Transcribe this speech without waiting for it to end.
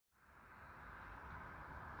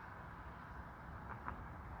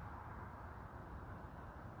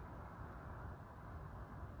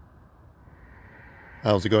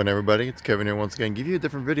How's it going, everybody? It's Kevin here once again. Give you a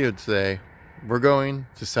different video today. We're going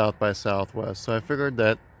to South by Southwest, so I figured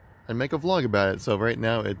that I'd make a vlog about it. So right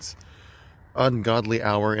now it's ungodly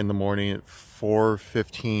hour in the morning at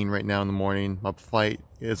 4:15 right now in the morning. My flight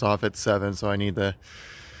is off at 7, so I need to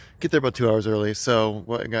get there about 2 hours early. So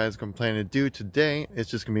what guys I'm planning to do today is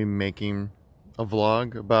just gonna be making a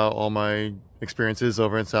vlog about all my experiences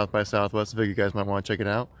over in South by Southwest. I figure you guys might want to check it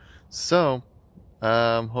out. So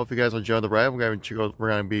hope you guys enjoy the ride. We're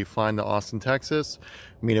gonna be flying to Austin, Texas,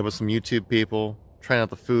 meet up with some YouTube people, trying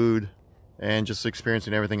out the food, and just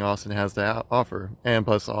experiencing everything Austin has to offer, and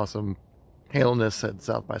plus awesome hailness at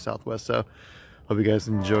South by Southwest. So hope you guys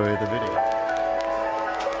enjoy the video.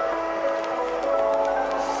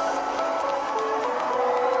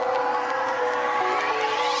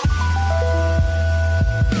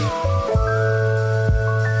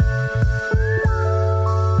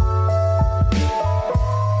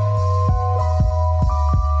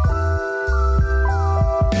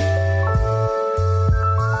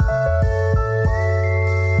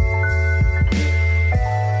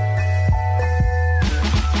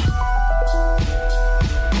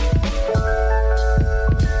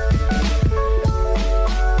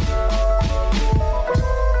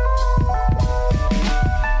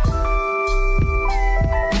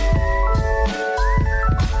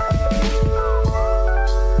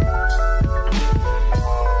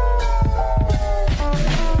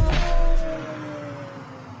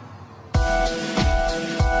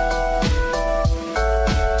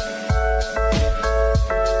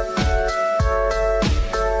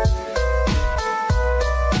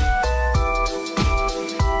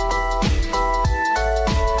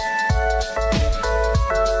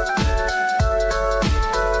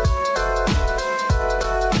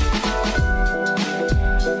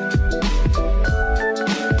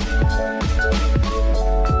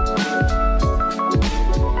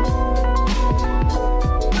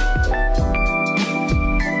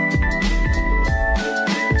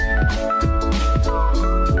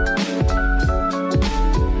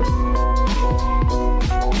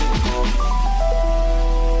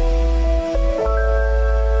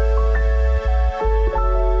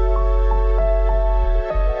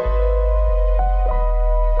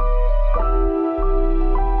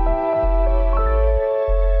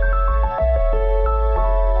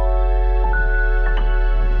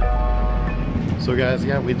 So guys,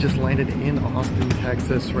 yeah, we just landed in Austin,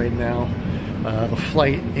 Texas right now. The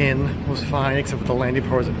flight in was fine, except for the landing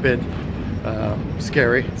part was a bit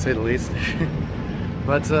scary, to say the least.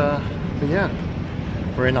 but yeah,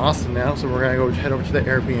 we're in Austin now, so we're gonna head over to the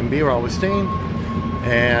Airbnb where I was staying,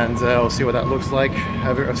 and we'll see what that looks like.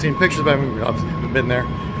 I've seen pictures, but I haven't been there.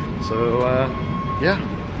 So yeah,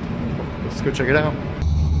 let's go check it out.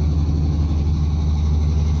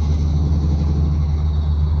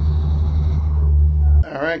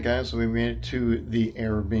 Alright guys, so we made it to the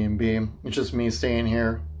Airbnb. It's just me staying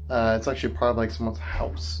here. It's actually part of like someone's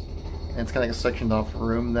house. And it's kind of like a sectioned off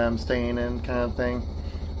room that I'm staying in kind of thing.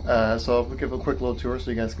 So we'll give a quick little tour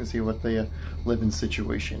so you guys can see what the living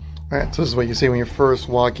situation. Alright, so this is what you see when you first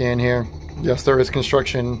walk in here. Yes, there is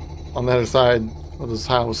construction on the other side of this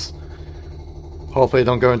house. Hopefully it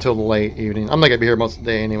don't go until the late evening. I'm not going to be here most of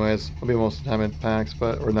the day anyways. I'll be most of the time at PAX,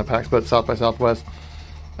 or not PAX, but South by Southwest.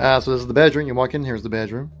 So this is the bedroom. You walk in, here's the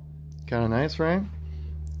bedroom. Kind of nice, right?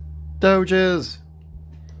 Doges.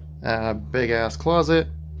 Big ass closet.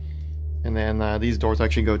 And then these doors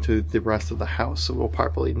actually go to the rest of the house, so we'll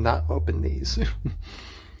probably not open these.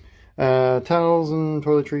 Towels and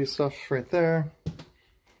toiletry stuff right there.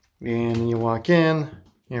 And then you walk in,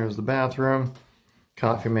 here's the bathroom.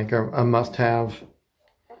 Coffee maker, a must have.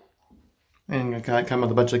 And it come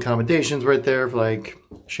with a bunch of accommodations right there for like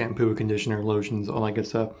shampoo, conditioner, lotions, all that good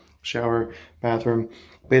stuff. Shower, bathroom.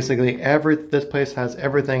 Basically, this place has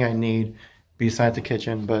everything I need besides the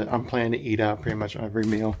kitchen, but I'm planning to eat out pretty much every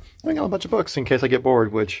meal. I got a bunch of books in case I get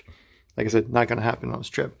bored, which, like I said, not going to happen on this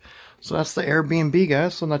trip. So that's the Airbnb,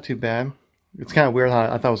 guys, so not too bad. It's kind of weird how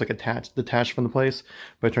I thought it was like detached from the place,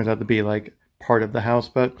 but it turns out to be like part of the house.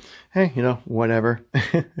 But hey, you know, whatever.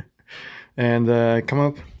 And come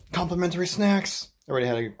up. Complimentary snacks. I already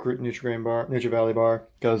had a Nutri Valley bar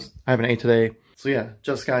because I haven't ate today. So yeah,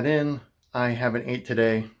 just got in. I haven't ate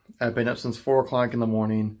today. I've been up since 4 o'clock in the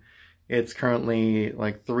morning. It's currently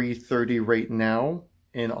like 3:30 right now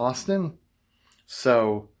in Austin.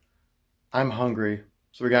 So I'm hungry.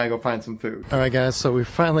 So we gotta go find some food. All right, guys. So we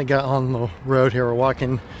finally got on the road here. We're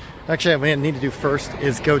walking. Actually, what I need to do first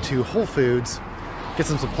is go to Whole Foods, get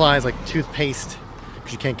some supplies like toothpaste,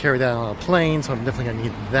 because you can't carry that on a plane. So I'm definitely gonna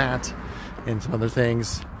need that and some other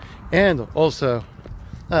things. And also,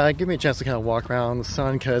 give me a chance to kind of walk around in the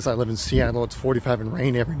sun, because I live in Seattle. It's 45 and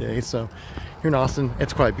rain every day. So here in Austin,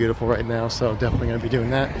 it's quite beautiful right now. So definitely going to be doing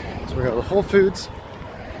that. So we're going to go to Whole Foods.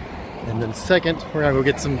 And then second, we're going to go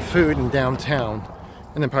get some food in downtown.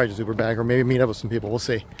 And then probably just Uber back, or maybe meet up with some people. We'll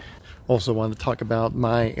see. Also wanted to talk about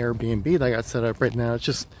my Airbnb that I got set up right now.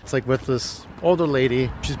 It's like with this older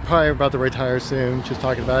lady. She's probably about to retire soon. She's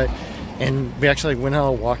talking about it. And we actually went on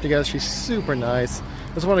a walk together. She's super nice.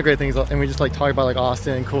 That's one of the great things. And we just like talk about like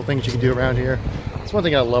Austin and cool things you can do around here. That's one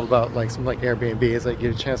thing I love about like some like Airbnb is like you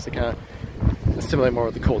get a chance to kind of assimilate more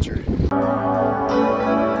with the culture.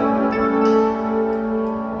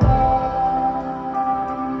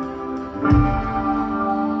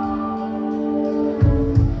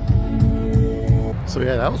 So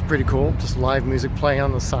yeah, that was pretty cool. Just live music playing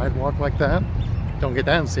on the sidewalk like that. Don't get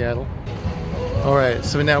that in Seattle. Alright,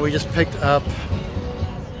 so now we just picked up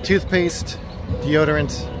toothpaste,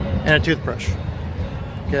 deodorant, and a toothbrush.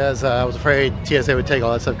 Because I was afraid TSA would take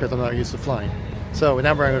all that stuff because I'm not used to flying. So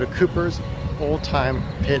now we're going to go to Cooper's Old Time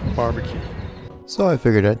Pit Barbecue. So I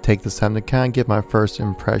figured I'd take this time to kind of give my first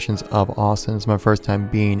impressions of Austin. It's my first time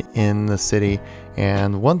being in the city,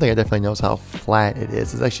 and one thing I definitely know is how flat it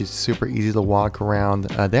is. It's actually super easy to walk around.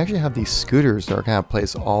 They actually have these scooters that are kind of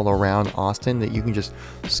placed all around Austin that you can just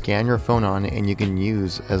scan your phone on and you can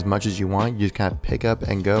use as much as you want. You just kind of pick up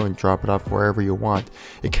and go and drop it off wherever you want.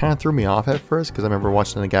 It kind of threw me off at first because I remember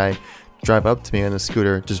watching the guy drive up to me on a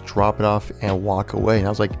scooter, just drop it off and walk away. And I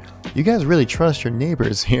was like, you guys really trust your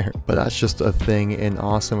neighbors here. But that's just a thing in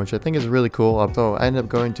Austin, which I think is really cool. Although I ended up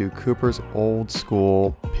going to Cooper's Old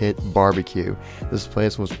School Pit Barbecue. This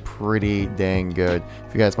place was pretty dang good.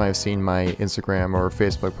 If you guys might have seen my Instagram or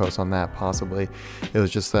Facebook post on that, possibly. It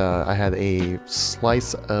was just, I had a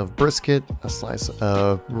slice of brisket, a slice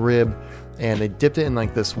of rib, and they dipped it in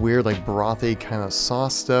like this weird like brothy kind of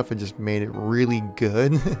sauce stuff. It just made it really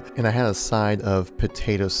good. And I had a side of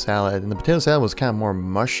potato salad, and the potato salad was kind of more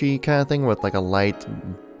mushy kind of thing with like a light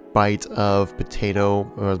bite of potato.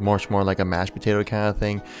 It was much more like a mashed potato kind of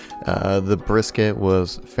thing. The brisket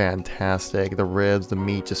was fantastic. The ribs, the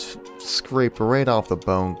meat just scraped right off the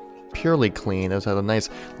bone, purely clean. It had a nice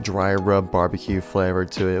dry rub barbecue flavor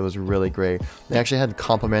to it. It was really great. They actually had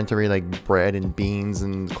complimentary like bread and beans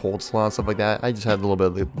and coleslaw and stuff like that. I just had a little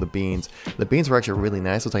bit of the beans. The beans were actually really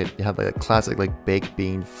nice. It was like it had like a classic like baked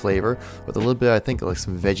bean flavor with a little bit, I think, like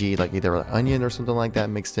some veggie, like either an onion or something like that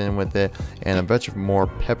mixed in with it, and a bunch of more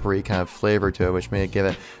peppery kind of flavor to it, which made it give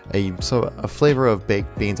it a flavor of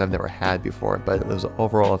baked beans I've never had before. But it was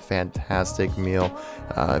overall a fantastic meal.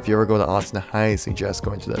 If you ever go to Austin, I highly suggest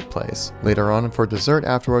going to that place. Later on, for dessert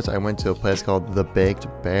afterwards, I went to a place called The Baked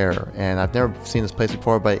Bear, and I've never seen this place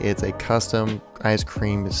before, but it's a custom ice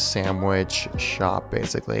cream sandwich shop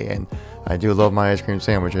basically, and I do love my ice cream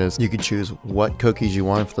sandwiches. You can choose what cookies you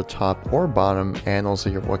want for the top or bottom, and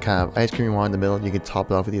also what kind of ice cream you want in the middle. You can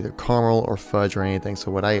top it off with either caramel or fudge or anything.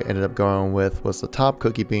 So what I ended up going with was the top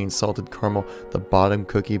cookie being salted caramel, the bottom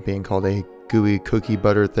cookie being called a gooey cookie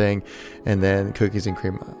butter thing, and then cookies and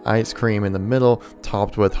cream ice cream in the middle,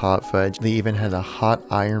 topped with hot fudge. They even had a hot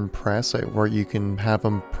iron press where you can have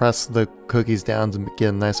them press the cookies down to get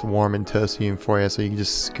a nice warm and toasty for you, so you can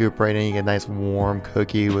just scoop right in. You get a nice warm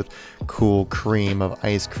cookie with cool cream of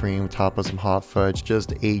ice cream topped with some hot fudge.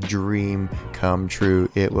 Just a dream come true.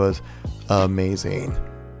 It was amazing.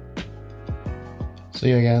 So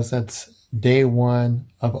yeah guys, that's day one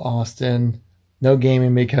of Austin. No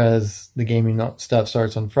gaming because the gaming stuff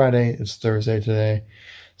starts on Friday. It's Thursday today.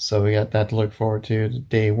 So we got that to look forward to.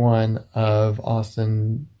 Day one of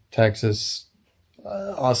Austin, Texas.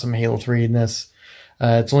 Awesome Halo 3-ness.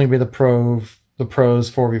 It's only be the pros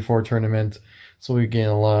 4v4 tournament. So we gain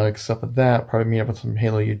a lot of stuff with that. Probably meet up with some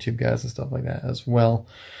Halo YouTube guys and stuff like that as well.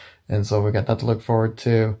 And so we got that to look forward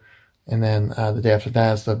to. And then the day after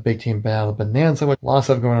that is the big team battle Bonanza. A lot of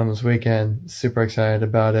stuff going on this weekend. Super excited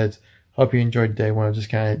about it. Hope you enjoyed day one of just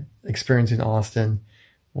kind of experiencing Austin.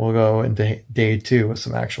 We'll go into day two with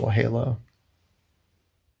some actual Halo.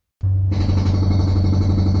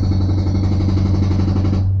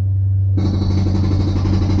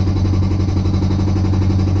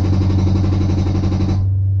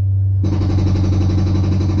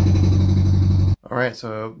 Alright,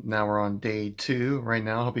 so now we're on day two right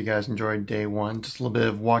now. Hope you guys enjoyed day one. Just a little bit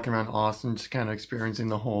of walking around Austin, just kind of experiencing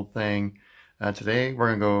the whole thing. Today we're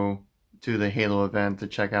going to go to the Halo event to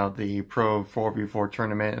check out the Pro 4v4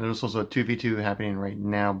 tournament, and there's also a 2v2 happening right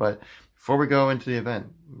now. But before we go into the event,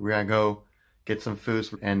 we're gonna go get some food,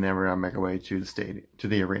 and then we're gonna make our way to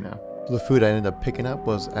the arena. The food I ended up picking up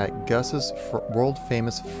was at Gus's world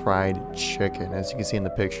famous fried chicken. As you can see in the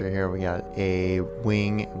picture here, we got a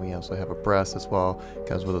wing and we also have a breast as well.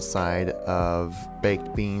 Comes with a side of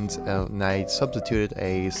baked beans, and I substituted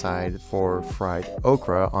a side for fried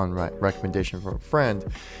okra on my recommendation from a friend.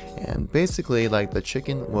 And basically, like, the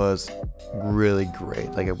chicken was really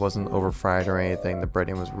great. Like, it wasn't over fried or anything. The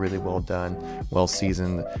breading was really well done, well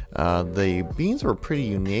seasoned. The beans were pretty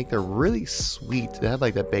unique. They're really sweet. They had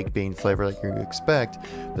like that baked bean flavor like you expect,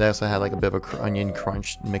 but they also had like a bit of a onion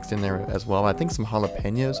crunch mixed in there as well. I think some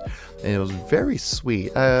jalapenos, and it was very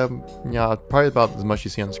sweet. Yeah, probably about as much you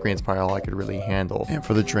see on the screen is probably all I could really handle. And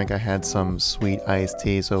for the drink, I had some sweet iced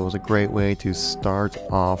tea, so it was a great way to start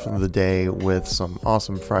off the day with some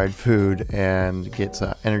awesome fried food and get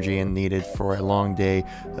energy and needed for a long day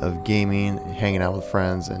of gaming, hanging out with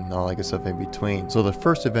friends, and all that good stuff in between. So the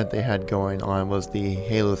first event they had going on was the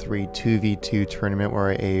Halo 3 2v2 tournament,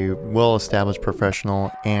 where a well-established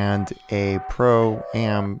professional and a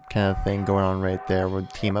pro-am kind of thing going on right there would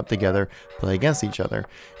team up together, play against each other.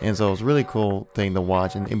 And so it was a really cool thing to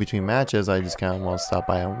watch. And in between matches, I just kind of want to stop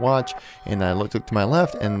by and watch, and I looked to my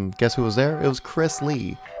left, and guess who was there? It was Chris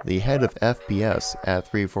Lee, the head of FPS at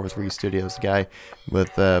 343 Studios, the guy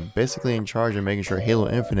with basically in charge of making sure Halo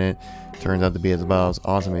Infinite turns out to be about as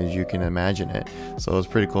awesome as you can imagine it. So it was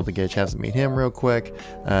pretty cool to get a chance to meet him real quick.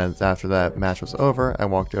 After that match was over, I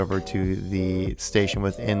walked over to the station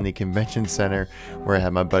within the convention center where I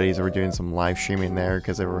had my buddies that were doing some live streaming there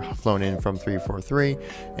because they were flown in from 343,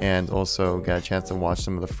 and also got a chance to watch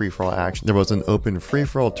some of the free-for-all action. There was an open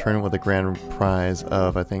free-for-all tournament with a grand prize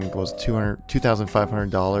of, I think it was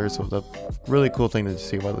 $2,500, so it was a really cool thing to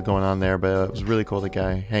see what was going on there. But it was really cool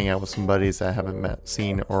to hang out with some buddies that I haven't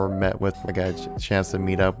seen or met with. I got a chance to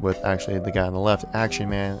meet up with actually the guy on the left, Action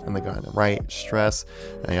Man, and the guy on the right, Stress.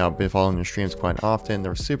 And, I've been following their streams quite often.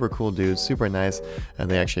 They're super cool dudes, super nice, and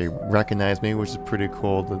they actually recognized me, which is pretty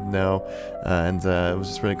cool to know. And it was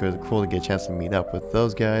just really cool to get a chance to meet up with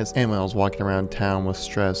those guys. And when I was walking around town with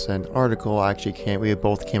Stress and Article, we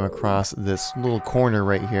both came across this little corner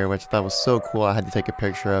right here, which I thought was so cool. I had to take a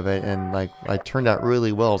picture of it, and like, it turned out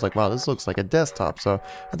really well. I was like, wow, this looks like a desktop. So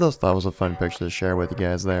I just thought it was a fun picture to share with you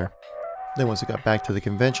guys there. Then once we got back to the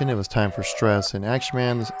convention, it was time for Stress and Action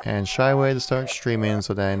Man and ShyWay to start streaming,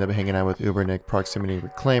 so that I ended up hanging out with UberNick, Proximitty,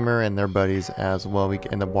 Reclaimer, and their buddies as well. We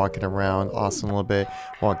ended up walking around Austin a little bit,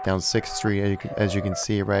 walked down 6th Street, as you can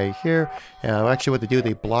see right here. Actually what they do,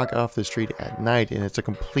 they block off the street at night, and it's a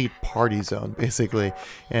complete party zone, basically.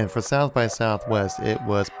 And for South by Southwest, it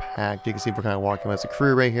was packed. You can see we're kind of walking as a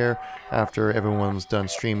crew right here after everyone was done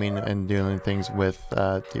streaming and doing things with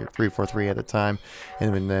 343 at the time.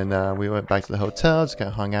 And then we went back to the hotel, just kind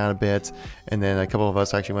of hung out a bit, and then a couple of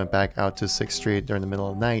us actually went back out to 6th Street during the middle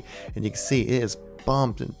of the night, and you can see it is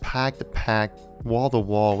bumped and packed to packed, wall to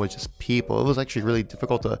wall with just people. It was actually really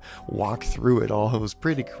difficult to walk through it all. It was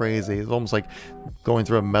pretty crazy. It was almost like going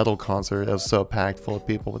through a metal concert. It was so packed full of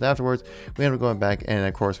people. But afterwards, we ended up going back, and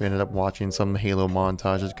of course we ended up watching some Halo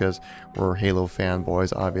montages because we're Halo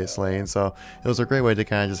fanboys, obviously. And so it was a great way to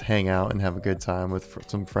kind of just hang out and have a good time with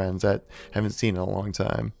some friends that haven't seen in a long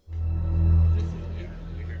time.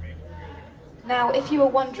 Now, if you were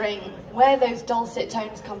wondering where those dulcet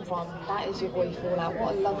tones come from, that is your boy Fallout.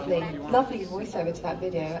 What a lovely, lovely voiceover to that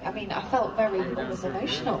video. I mean, I felt very almost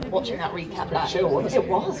emotional watching that recap. It was,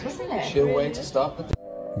 wasn't it? Chill way to start with.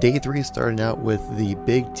 Day 3 started out with the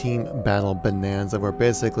big team battle bonanza, where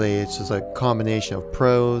basically it's just a combination of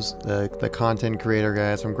pros, the content creator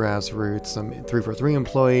guys from Grassroots, some 343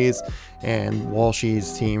 employees, and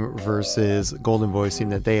Walshy's team versus Golden Voice team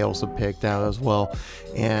that they also picked out as well.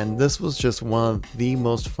 And this was just one of the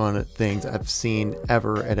most fun things I've seen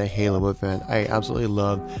ever at a Halo event. I absolutely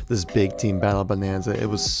loved this big team battle bonanza. It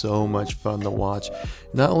was so much fun to watch.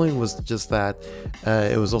 Not only was it just that,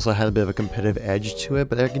 it was also had a bit of a competitive edge to it,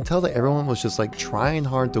 but I can tell that everyone was just like trying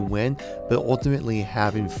hard to win, but ultimately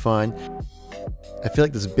having fun. I feel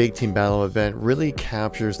like this big team battle event really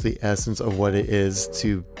captures the essence of what it is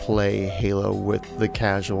to play Halo with the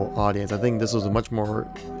casual audience. I think this was a much more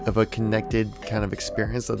of a connected kind of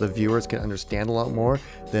experience that the viewers can understand a lot more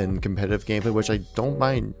than competitive gameplay, which I don't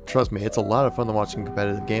mind. Trust me, it's a lot of fun to watch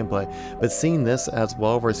competitive gameplay, but seeing this as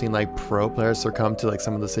well, we're seeing like pro players succumb to like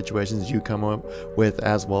some of the situations you come up with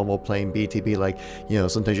as well while playing BTB. Like, you know,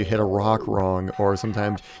 sometimes you hit a rock wrong, or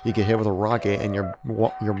sometimes you get hit with a rocket and your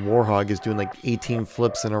Warhog is doing like 18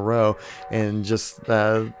 flips in a row, and just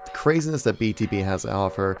the craziness that BTB has to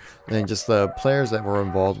offer, and just the players that were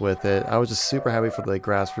involved with it. I was just super happy for the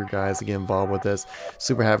grassroots for guys to get involved with this.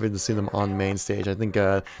 Super happy to see them on main stage. I think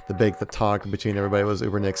the talk between everybody was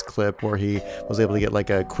UberNick's clip where he was able to get like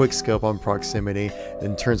a quick scope on Proximitty,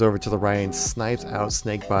 then turns over to the right and snipes out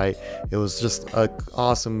Snakebite. It was just an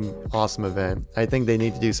awesome event. I think they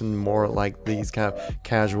need to do some more like these kind of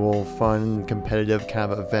casual, fun, competitive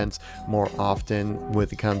kind of events more often when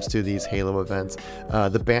it comes to these Halo events.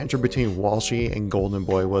 The banter between Walshy and Golden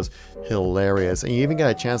Boy was hilarious, and you even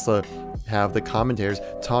got a chance to have the commentators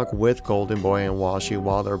talk with Golden Boy and Walshy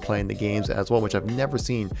while they're playing the games as well, which I've never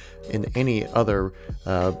seen in any other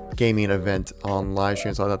gaming event on live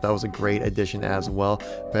stream. So I thought that was a great addition as well.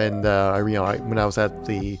 And when I was at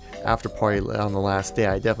the after party on the last day,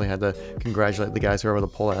 I definitely had to congratulate the guys who were able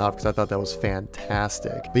to pull that off because I thought that was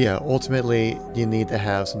fantastic. But yeah, ultimately you need to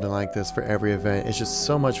have something like this for every event. It's just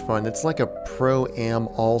so much fun. It's like a pro-am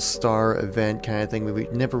all-star event kind of thing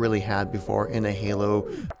we've never really had before in a Halo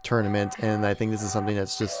tournament, and I think this is something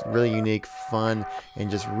that's just really unique, fun, and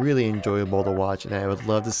just really enjoyable to watch, and I would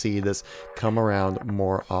love to see this come around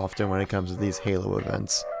more often when it comes to these Halo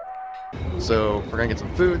events. So we're gonna get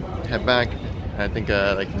some food, head back. I think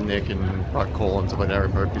like Nick and Rock Cole and stuff like that are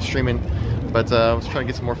both be streaming, but let's try to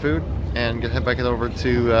get some more food and head back over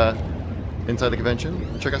to inside the convention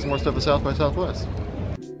and check out some more stuff at South by Southwest.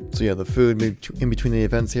 So yeah, the food in between the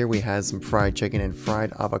events here, we had some fried chicken and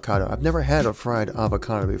fried avocado. I've never had a fried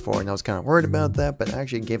avocado before, and I was kind of worried about that, but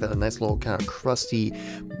actually gave it a nice little kind of crusty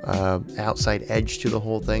outside edge to the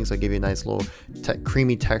whole thing. So it gave you a nice little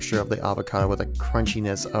creamy texture of the avocado with a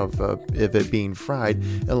crunchiness of it being fried.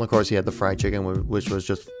 And of course, you had the fried chicken, which was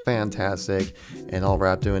just fantastic, and all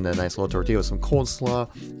wrapped in a nice little tortilla with some coleslaw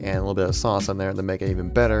and a little bit of sauce on there to make it even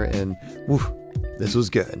better. And woof, this was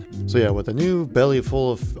good. So yeah, with a new belly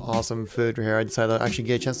full of awesome food here, I decided to actually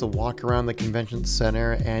get a chance to walk around the convention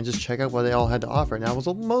center and just check out what they all had to offer. Now, it was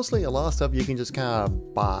mostly a lot of stuff you can just kind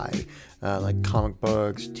of buy, like comic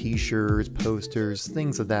books, t-shirts, posters,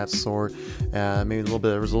 things of that sort. Maybe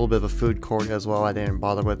there was a little bit of a food court as well. I didn't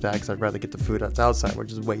bother with that because I'd rather get the food that's outside,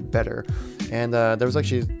 which is way better. And there was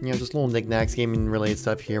actually, just little knickknacks, gaming related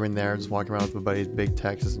stuff here and there. Just walking around with my buddies, Big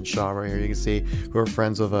Texas and Shaw right here. You can see who are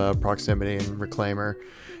friends of Proximitty and Reclaimer.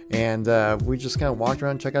 And we just kind of walked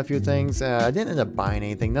around, checked out a few things. I didn't end up buying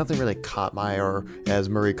anything. Nothing really caught my, or as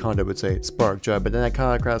Marie Kondo would say, spark joy. But then I came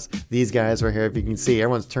across these guys right here. If you can see,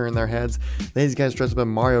 everyone's turning their heads. These guys dressed up in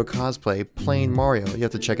Mario cosplay, playing Mario. You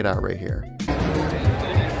have to check it out right here.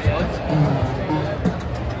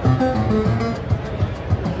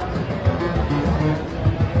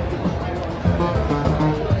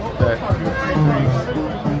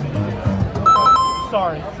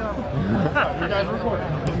 Sorry. You guys recording.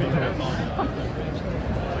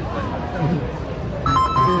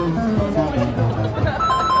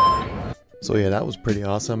 So yeah, that was pretty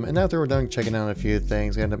awesome. And after we're done checking out a few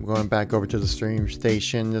things, we ended up going back over to the stream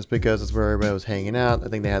station just because that's where everybody was hanging out. I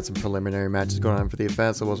think they had some preliminary matches going on for the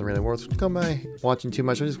event, so it wasn't really worth coming by watching too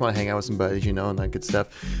much. I just want to hang out with some buddies, and that good stuff.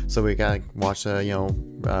 So we got to watch, some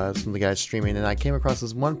of the guys streaming, and I came across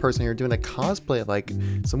this one person here doing a cosplay, like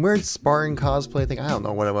some weird Spartan cosplay thing. I don't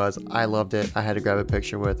know what it was. I loved it. I had to grab a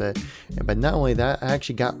picture with it. But not only that, I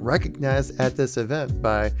actually got recognized at this event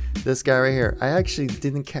by this guy right here. I actually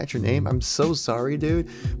didn't catch your name. I'm so sorry, dude,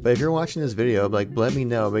 but if you're watching this video, let me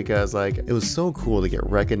know, because it was so cool to get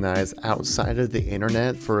recognized outside of the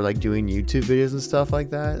internet for doing YouTube videos and stuff like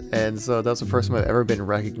that. And so that's the first time I've ever been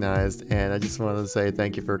recognized, and I just wanted to say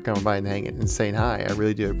thank you for coming by and hanging and saying hi. I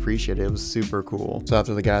really do appreciate it. It was super cool. So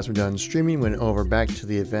after the guys were done streaming, went over back to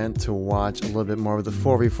the event to watch a little bit more of the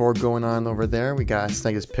 4v4 going on over there. We got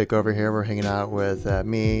Snake's pick over here. We're hanging out with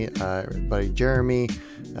me, buddy Jeremy,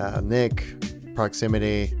 Nick,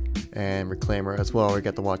 Proximitty, and Reclaimer as well. We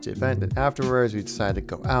got to watch the event, and afterwards we decided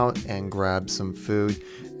to go out and grab some food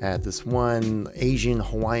at this one Asian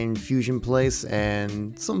Hawaiian fusion place,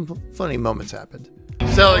 and some funny moments happened.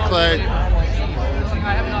 Sally Clay.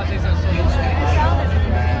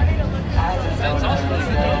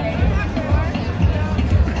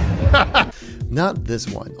 Not this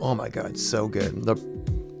one. Oh my god, so good. The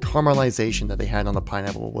caramelization that they had on the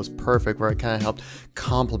pineapple was perfect, where it kind of helped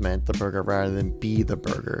complement the burger rather than be the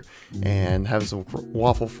burger. And have some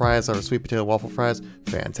waffle fries, or sweet potato waffle fries,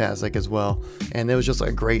 fantastic as well. And it was just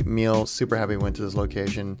a great meal. Super happy we went to this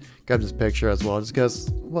location. Got this picture as well, just because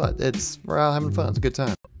we're out having fun. It's a good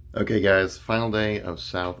time. Okay guys, final day of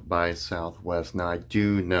South by Southwest. Now I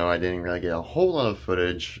do know I didn't really get a whole lot of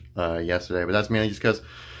footage yesterday, but that's mainly just because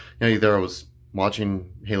either I was watching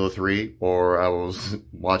Halo 3 or I was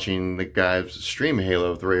watching the guys stream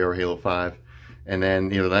Halo 3 or Halo 5, And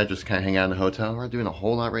then either that, just kind of hang out in the hotel. We're not doing a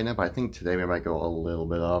whole lot right now, but I think today we might go a little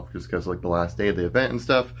bit off just because like the last day of the event and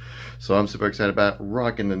stuff. So I'm super excited about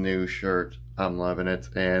rocking the new shirt. I'm loving it.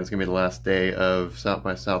 And it's going to be the last day of South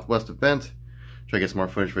by Southwest event. Try to get some more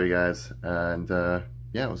footage for you guys. And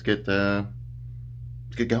yeah, let's get going.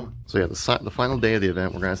 So yeah, the final day of the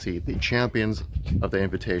event, we're going to see the champions of the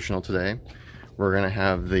Invitational today. We're going to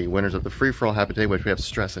have the winners of the free-for-all happen today, which we have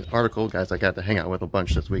Stress and Article. Guys I got to hang out with a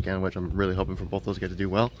bunch this weekend, which I'm really hoping for both those guys to do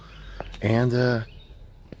well. And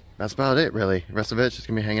that's about it, really. The rest of it's just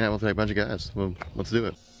going to be hanging out with a bunch of guys. Well, let's do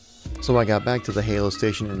it. So I got back to the Halo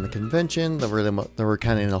station in the convention. They were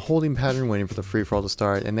kind of in a holding pattern waiting for the free-for-all to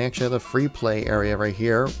start. And they actually have a free play area right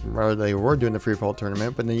here where they were doing the free-for-all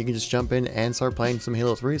tournament. But then you can just jump in and start playing some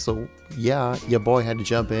Halo 3. So yeah, your boy had to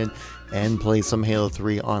jump in and play some Halo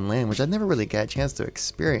 3 on LAN, which I never really got a chance to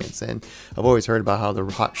experience. And I've always heard about how the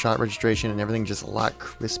hot shot registration and everything just a lot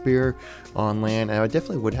crispier on LAN. And I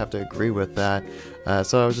definitely would have to agree with that.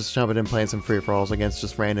 So I was just jumping in playing some free-for-alls against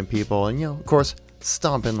just random people. And, you know, of course,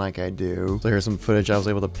 stomping like I do. So here's some footage I was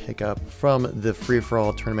able to pick up from the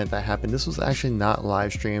free-for-all tournament that happened. This was actually not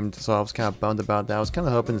live streamed, so I was kind of bummed about that. I was kind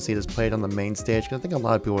of hoping to see this played on the main stage, because I think a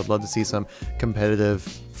lot of people would love to see some competitive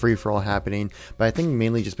free-for-all happening, but I think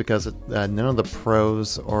mainly just because none of the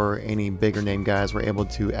pros or any bigger name guys were able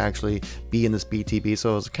to actually be in this BTB,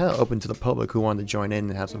 so it was kind of open to the public who wanted to join in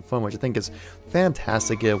and have some fun, which I think is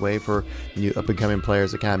fantastic. Get away for new up-and-coming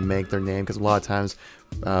players to kind of make their name, because a lot of times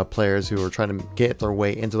players who are trying to get their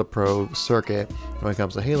way into the pro circuit when it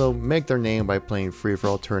comes to Halo make their name by playing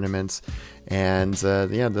free-for-all tournaments. And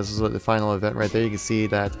yeah, this is the final event right there. You can see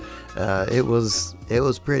that it was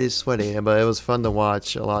pretty sweaty, but it was fun to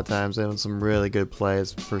watch a lot of times. It was some really good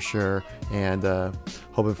plays for sure, and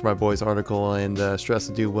hoping for my boys Article and Stress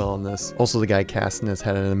to do well in this. Also, the guy casting this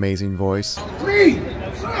had an amazing voice.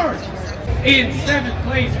 In 7th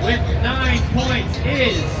place with 9 points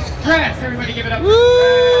is Stress. Everybody give it up for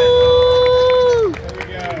Stress. There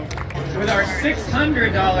we go. With our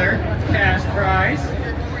 $600 cash prize,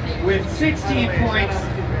 with 16 points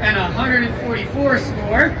and 144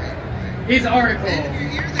 score, is Article.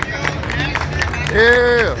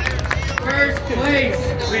 Yeah. First place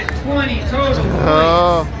with 20 total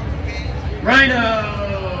points, Rhino.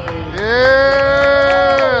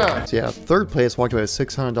 Yeah. So yeah, third place walked away with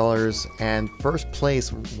 $600, and first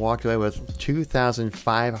place walked away with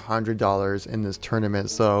 $2,500 in this tournament.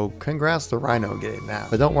 So congrats to Rhino getting that.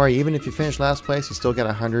 But don't worry, even if you finish last place, you still get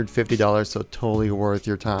 $150, so totally worth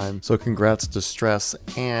your time. So congrats to Stress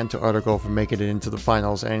and to Article for making it into the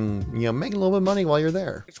finals and, you know, making a little bit of money while you're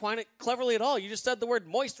there. Trying it cleverly at all. You just said the word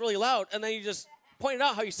moist really loud, and then you just pointed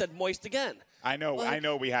out how you said moist again. I know. Like, I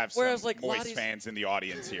know. We have some like moist Lottie's fans in the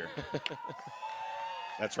audience here.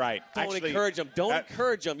 That's right. Don't Actually, encourage them. Don't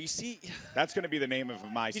encourage them. You see, that's going to be the name of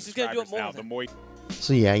my he's just gonna do it subscribers more now. than The moist.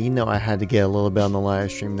 So yeah, you know I had to get a little bit on the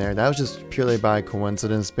live stream there. That was just purely by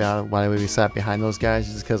coincidence why we sat behind those guys,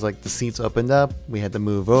 just because like the seats opened up, we had to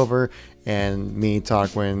move over, and me,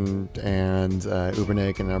 Taquin, and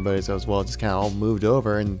UberNick and our buddies as well just kind of all moved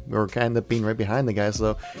over, and we were kind of being right behind the guys,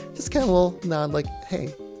 so just kind of a little nod like,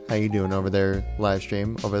 hey, how you doing over there live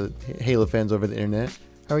stream, over the Halo fans over the internet?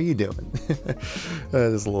 How are you doing?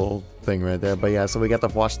 This little thing right there. But yeah, so we got to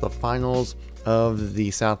watch the finals of the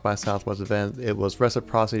South by Southwest event. It was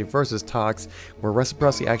Reciprocity versus Tox, where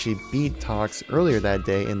Reciprocity actually beat Tox earlier that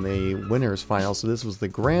day in the winners final. So this was the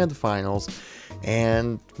grand finals,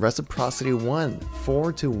 and Reciprocity won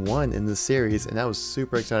 4-1 in the series, and I was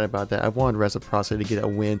super excited about that. I've wanted Reciprocity to get a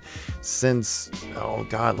win since, oh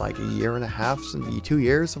god, like a year and a half, 2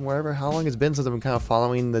 years, whatever, how long it's been since I've been kind of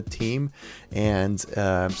following the team, and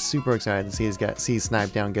I'm super excited to see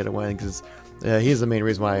Snipe Down get a win, because he's the main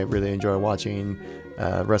reason why I really enjoy watching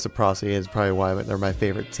Reciprocity. Is probably why they're my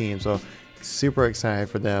favorite team. So super excited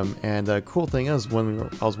for them. And the cool thing is, when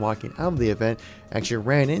I was walking out of the event, I actually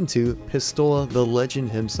ran into Pistola, the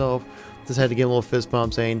legend himself. Just had to give him a little fist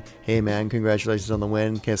bump saying, hey man, congratulations on the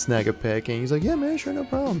win, can I snag a pic? And he's like, yeah man, sure, no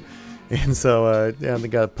problem. And so yeah, I'm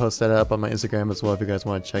gonna post that up on my Instagram as well if you guys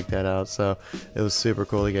want to check that out. So it was super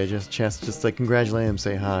cool to get just a chance to just like congratulate him,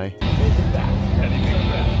 say hi.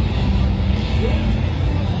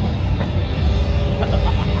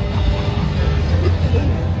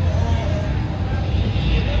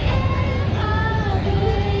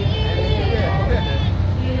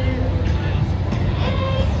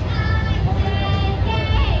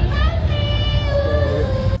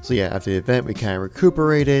 So yeah, after the event, we kind of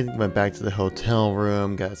recuperated, went back to the hotel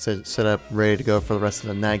room, got set up, ready to go for the rest of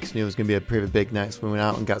the night, because we knew it was going to be a pretty big night. So we went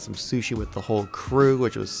out and got some sushi with the whole crew,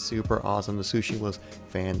 which was super awesome. The sushi was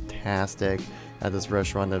fantastic. at this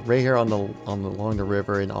restaurant that right here on along the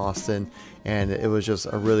river in Austin, and it was just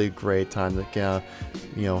a really great time to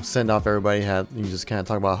send off everybody. You just kind of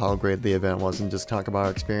talk about how great the event was and just talk about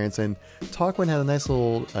our experience. And Taquin had a nice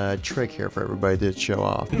little trick here for everybody to show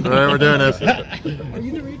off. All right, we're doing this. Are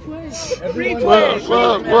you the replay?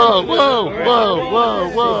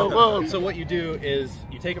 Whoa. So what you do is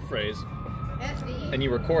you take a phrase and you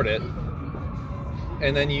record it,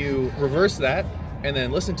 and then you reverse that, and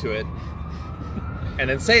then listen to it, and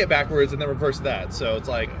then say it backwards, and then reverse that. So it's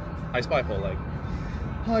like I Spiteful, like,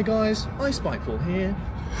 "Hi guys, I Spiteful here,"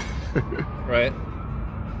 right?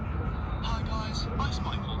 "Hi guys, I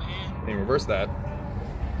Spiteful here." And you reverse that.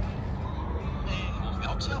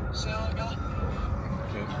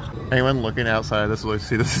 Anyone looking outside of this will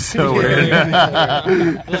see this is so weird.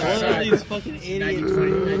 These fucking idiots.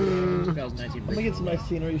 2019. I'm gonna get some nice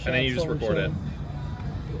scenery shots. And then you just record it.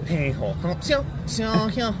 Hey, ho. Oh,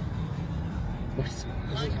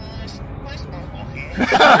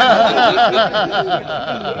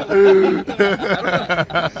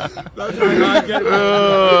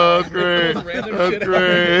 that's great. That's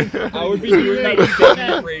great. I would be doing that with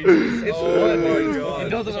phrases. It's fun. Oh my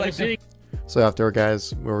god. So after,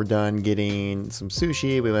 guys, we were done getting some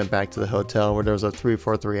sushi, we went back to the hotel where there was a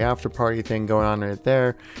 343 after party thing going on right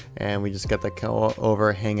there, and we just got to go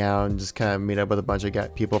over, hang out, and just kind of meet up with a bunch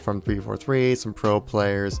of people from 343, some pro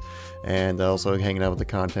players, and also hanging out with the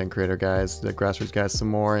content creator guys, the grassroots guys some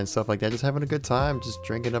more and stuff like that. Just having a good time, just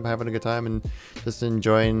drinking up, having a good time, and just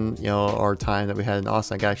enjoying, our time that we had in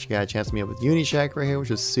Austin. I actually got a chance to meet up with Unishack right here,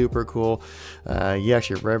 which is super cool. He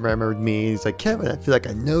actually remembered me. He's like, "Kevin, I feel like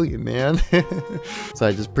I know you, man." So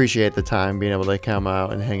I just appreciate the time being able to come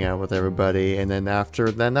out and hang out with everybody. And then after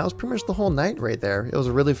then, that was pretty much the whole night right there. It was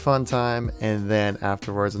a really fun time. And then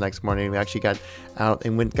afterwards, the next morning, we actually got out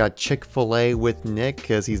and got Chick-fil-A with Nick,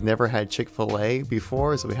 because he's never had Chick-fil-A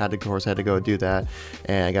before, so we had to go do that.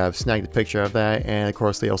 And I got snagged a picture of that, and of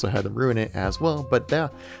course they also had to ruin it as well. But yeah,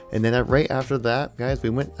 and then right after that, guys, we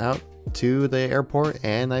went out to the airport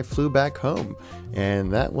and I flew back home,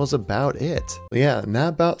 and that was about it. Yeah, and that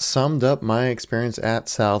about summed up my experience at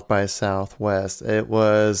South by Southwest. It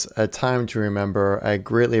was a time to remember. I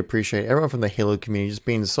greatly appreciate everyone from the Halo community just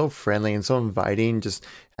being so friendly and so inviting, just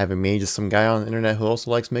having me, just some guy on the internet who also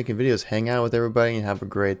likes making videos, hang out with everybody and have a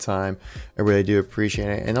great time. I really do appreciate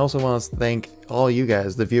it. And also want to thank all you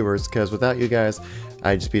guys, the viewers, because without you guys,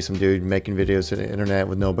 I'd just be some dude making videos to the internet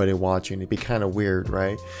with nobody watching. It'd be kind of weird,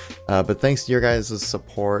 right? But thanks to your guys'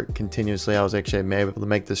 support continuously, I was actually able to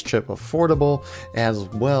make this trip affordable, as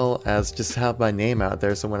well as just have my name out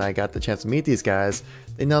there. So when I got the chance to meet these guys,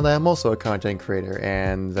 they know that I'm also a content creator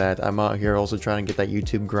and that I'm out here also trying to get that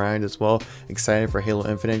YouTube grind as well. Excited for Halo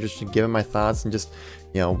Infinite, just to give my thoughts and just,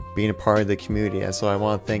 being a part of the community. And so I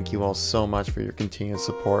want to thank you all so much for your continued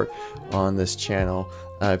support on this channel.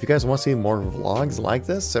 If you guys want to see more vlogs like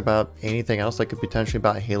this about anything else that could potentially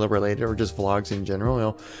about Halo related or just vlogs in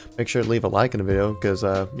general, make sure to leave a like in the video, because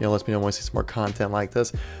lets me know when you want to see some more content like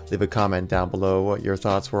this. Leave a comment down below what your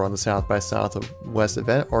thoughts were on the South by Southwest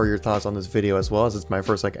event, or your thoughts on this video, as well as it's my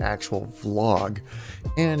first actual vlog.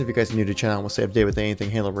 And if you guys are new to the channel and want to stay updated with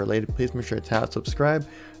anything Halo related, please make sure to tap subscribe,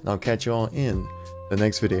 and I'll catch you all in the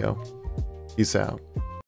next video. Peace out.